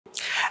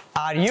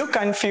Are you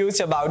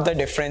confused about the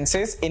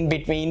differences in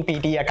between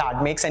PT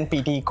Academics and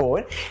Pte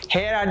Core?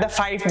 Here are the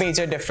 5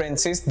 major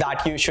differences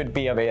that you should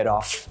be aware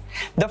of.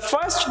 The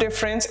first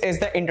difference is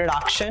the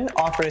introduction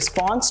of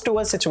response to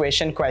a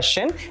situation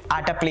question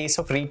at a place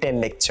of retail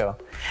lecture.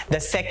 The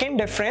second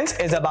difference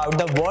is about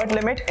the word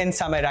limit in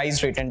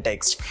summarized written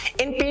text.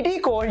 In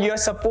Pte Core, you are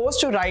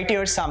supposed to write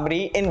your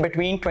summary in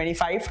between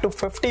 25 to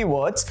 50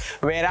 words,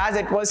 whereas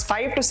it was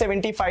 5 to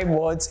 75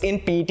 words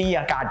in Pte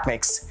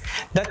Academics.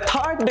 The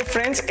third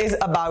difference is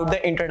about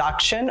the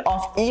introduction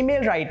of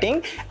email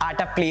writing at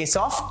a place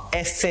of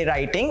essay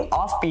writing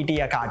of Pte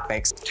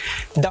Academics.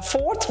 The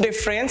fourth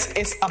difference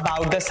is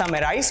about the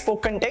summarized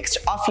spoken text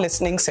of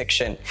listening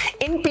section.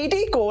 In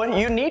Pte Core,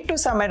 you need to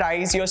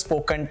summarize your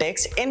spoken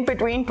text in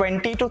between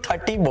 20 to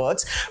 30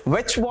 words,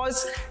 which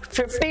was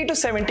 50 to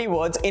 70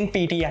 words in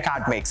Pte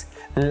Academics.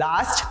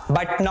 Last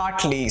but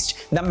not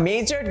least, the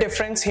major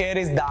difference here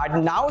is that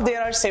now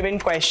there are 7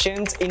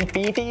 questions in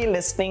Pte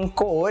Listening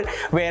Core,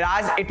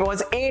 whereas it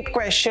was 8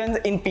 questions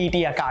in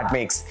Pte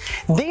Academics.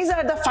 These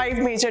are the 5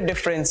 major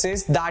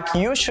differences that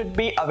you should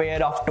be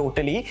aware of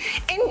totally.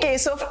 In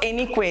case of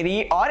any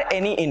query or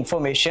any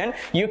information,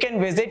 you can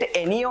visit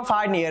any of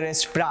our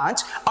nearest branch,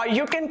 or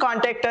you can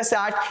contact us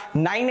at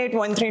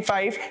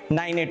 98135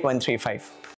 98135.